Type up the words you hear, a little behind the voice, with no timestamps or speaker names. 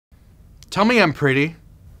Tell me I'm pretty.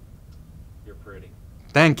 You're pretty.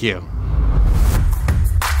 Thank you.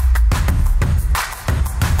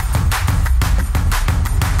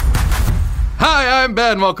 Hi, I'm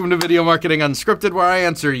Ben. Welcome to Video Marketing Unscripted, where I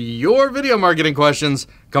answer your video marketing questions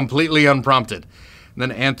completely unprompted. And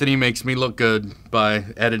then Anthony makes me look good by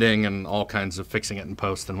editing and all kinds of fixing it in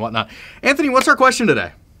post and whatnot. Anthony, what's our question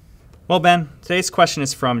today? Well, Ben, today's question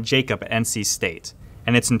is from Jacob at NC State,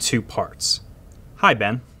 and it's in 2 parts. Hi,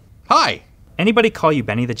 Ben. Hi. Anybody call you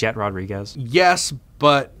Benny the Jet Rodriguez? Yes,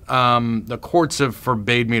 but the courts have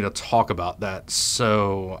forbade me to talk about that,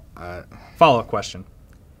 so... Follow-up question.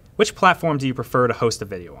 Which platform do you prefer to host a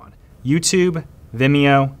video on? YouTube,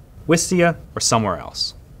 Vimeo, Wistia, or somewhere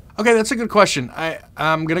else? Okay, that's a good question.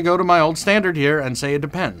 I'm going to go to my old standard here and say it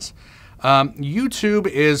depends. YouTube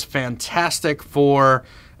is fantastic for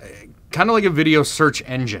kind of like a video search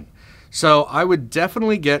engine. So I would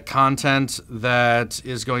definitely get content that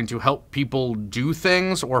is going to help people do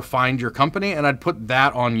things or find your company, and I'd put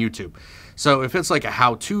that on YouTube. So if it's like a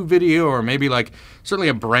how-to video or maybe like certainly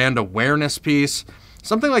a brand awareness piece,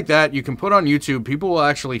 something like that you can put on YouTube, people will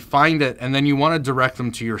actually find it, and then you want to direct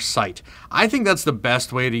them to your site. I think that's the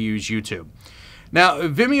best way to use YouTube. Now,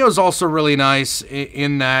 Vimeo is also really nice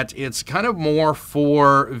in that it's kind of more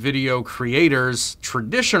for video creators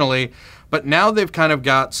traditionally, but now they've kind of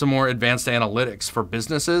got some more advanced analytics for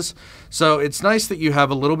businesses. So it's nice that you have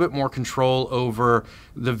a little bit more control over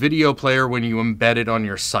the video player when you embed it on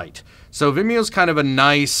your site. So Vimeo is kind of a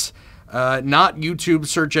nice, not YouTube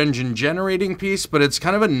search engine generating piece, but it's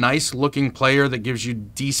kind of a nice looking player that gives you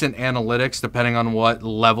decent analytics depending on what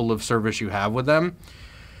level of service you have with them.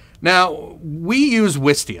 Now, we use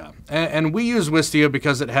Wistia, and we use Wistia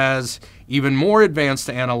because it has even more advanced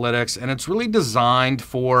analytics, and it's really designed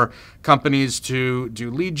for companies to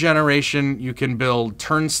do lead generation. You can build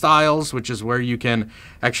turnstiles, which is where you can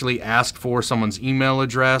actually ask for someone's email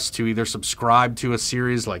address to either subscribe to a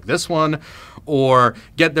series like this one or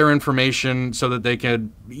get their information so that they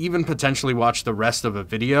could even potentially watch the rest of a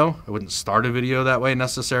video. I wouldn't start a video that way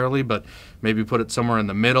necessarily, but maybe put it somewhere in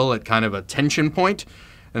the middle at kind of a tension point.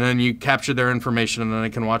 And then you capture their information and then they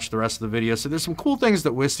can watch the rest of the video. So there's some cool things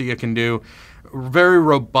that Wistia can do. Very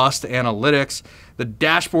robust analytics. The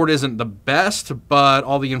dashboard isn't the best, but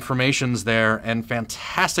all the information's there, and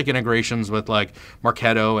fantastic integrations with like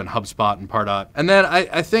Marketo and HubSpot and Pardot. And then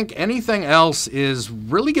I think anything else is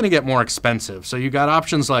really going to get more expensive. So you got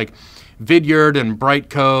options like Vidyard and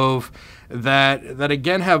Brightcove that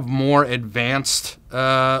again have more advanced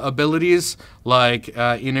abilities, like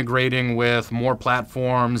integrating with more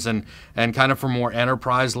platforms and kind of for more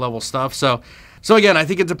enterprise level stuff. So again, I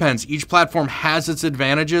think it depends. Each platform has its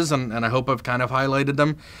advantages, and I hope I've kind of highlighted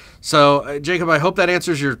them. So Jacob, I hope that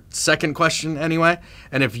answers your second question anyway.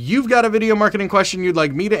 And if you've got a video marketing question you'd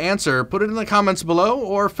like me to answer, put it in the comments below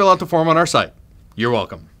or fill out the form on our site. You're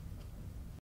welcome.